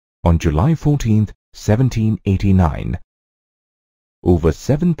on July 14, 1789, over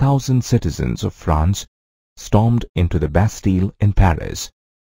 7,000 citizens of France stormed into the Bastille in Paris.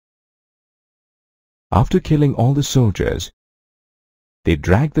 After killing all the soldiers, they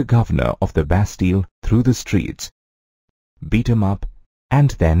dragged the governor of the Bastille through the streets, beat him up,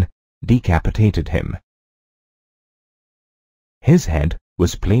 and then decapitated him. His head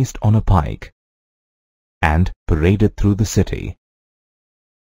was placed on a pike and paraded through the city.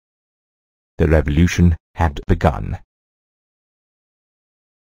 The revolution had begun.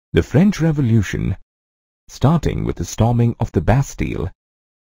 The French Revolution, starting with the storming of the Bastille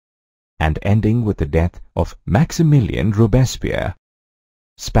and ending with the death of Maximilien Robespierre,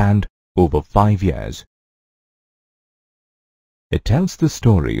 spanned over 5 years. It tells the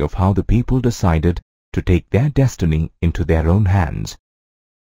story of how the people decided to take their destiny into their own hands,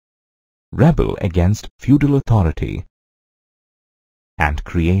 rebel against feudal authority, and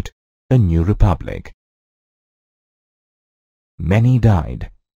create a new republic. Many died.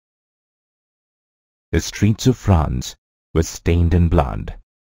 The streets of France were stained in blood.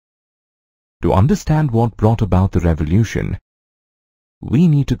 To understand what brought about the revolution, we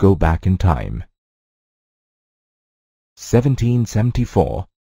need to go back in time. 1774.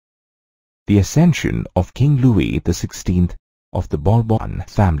 The ascension of King Louis XVI of the Bourbon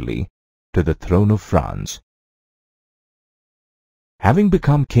family to the throne of France. Having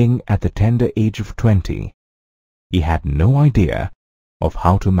become king at the tender age of 20, he had no idea of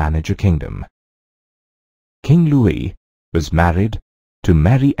how to manage a kingdom. King Louis was married to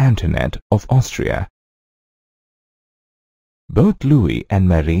Marie Antoinette of Austria. Both Louis and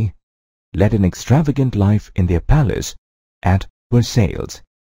Marie led an extravagant life in their palace at Versailles.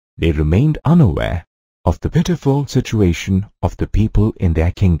 They remained unaware of the pitiful situation of the people in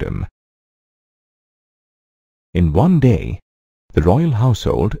their kingdom. In one day, the royal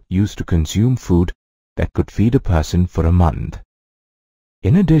household used to consume food that could feed a person for a month.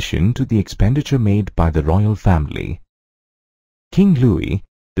 In addition to the expenditure made by the royal family, King Louis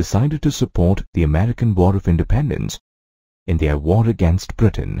decided to support the American War of Independence in their war against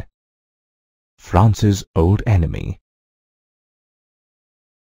Britain, France's old enemy.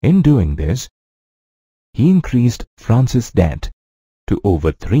 In doing this, he increased France's debt to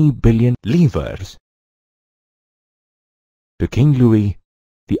over 3 billion livres. To King Louis,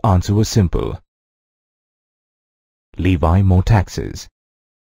 the answer was simple: levy more taxes.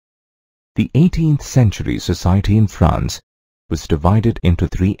 The 18th century society in France was divided into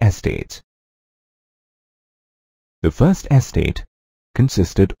 3 estates. The first estate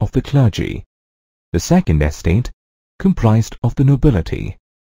consisted of the clergy, the second estate comprised of the nobility,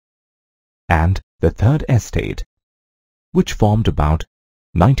 and the third estate, which formed about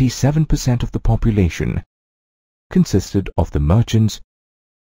 97% of the population, consisted of the merchants,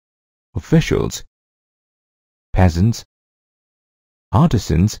 officials, peasants,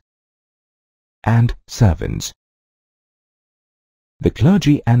 artisans, and servants. The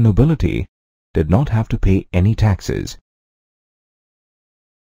clergy and nobility did not have to pay any taxes.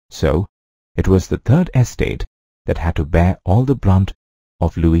 So, it was the third estate that had to bear all the brunt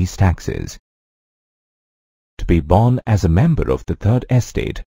of Louis's taxes. To be born as a member of the third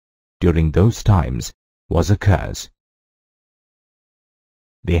estate during those times was a curse.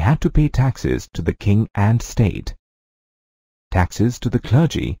 They had to pay taxes to the king and state, taxes to the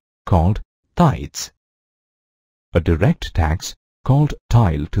clergy called tithes, a direct tax called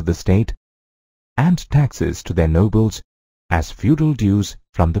tille to the state, and taxes to their nobles as feudal dues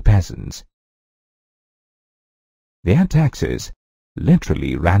from the peasants. Their taxes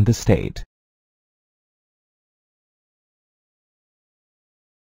literally ran the state.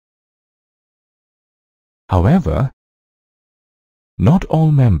 However, not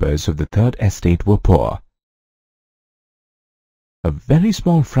all members of the third estate were poor. A very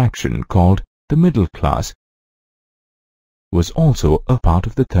small fraction called the middle class was also a part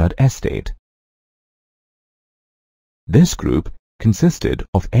of the third estate. This group consisted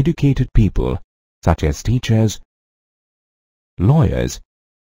of educated people such as teachers, lawyers,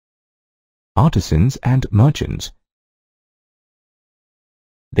 artisans, and merchants.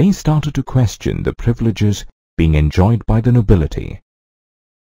 They started to question the privileges being enjoyed by the nobility.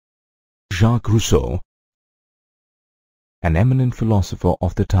 Jacques Rousseau, an eminent philosopher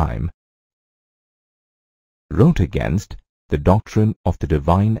of the time, wrote against the doctrine of the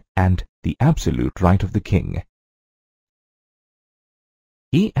divine and the absolute right of the king.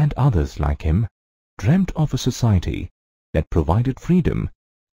 He and others like him dreamt of a society that provided freedom,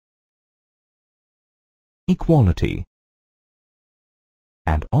 equality,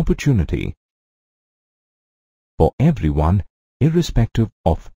 and opportunity for everyone irrespective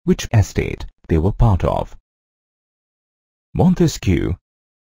of which estate they were part of. Montesquieu,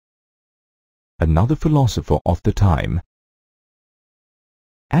 another philosopher of the time,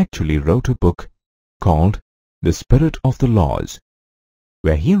 actually wrote a book called The Spirit of the Laws,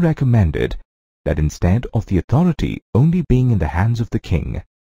 where he recommended that instead of the authority only being in the hands of the king,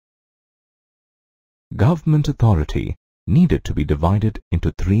 government authority needed to be divided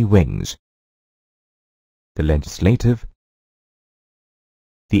into three wings: the legislative,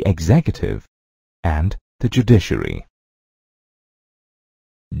 the executive, and the judiciary.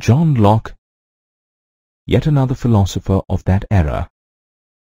 John Locke, yet another philosopher of that era,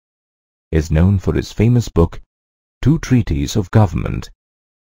 is known for his famous book, Two Treatises of Government,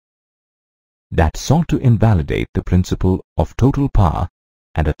 that sought to invalidate the principle of total power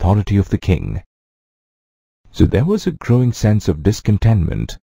and authority of the king. So there was a growing sense of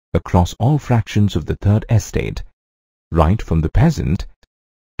discontentment across all fractions of the Third Estate, right from the peasant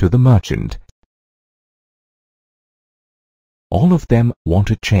to the merchant. All of them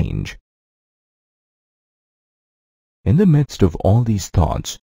wanted change. In the midst of all these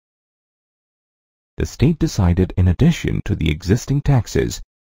thoughts, the state decided, in addition to the existing taxes,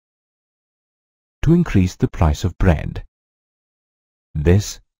 to increase the price of bread.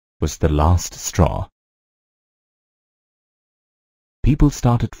 This was the last straw. People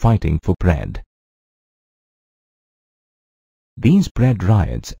started fighting for bread. These bread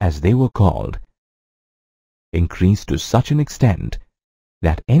riots, as they were called, increased to such an extent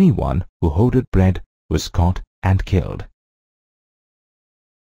that anyone who hoarded bread was caught and killed.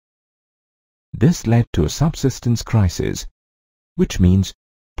 This led to a subsistence crisis, which means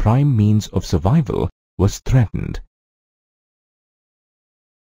prime means of survival was threatened.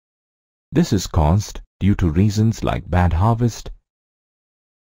 This is caused due to reasons like bad harvest,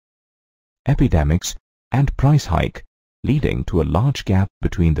 epidemics, and price hike, leading to a large gap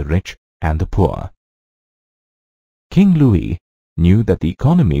between the rich and the poor. King Louis knew that the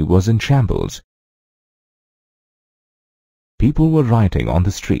economy was in shambles. People were rioting on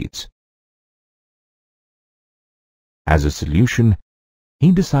the streets. As a solution,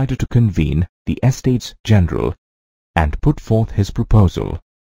 he decided to convene the Estates General and put forth his proposal.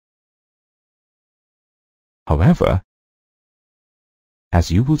 However, as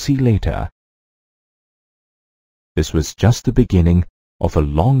you will see later, this was just the beginning of a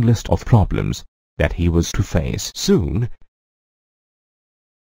long list of problems that he was to face. Soon,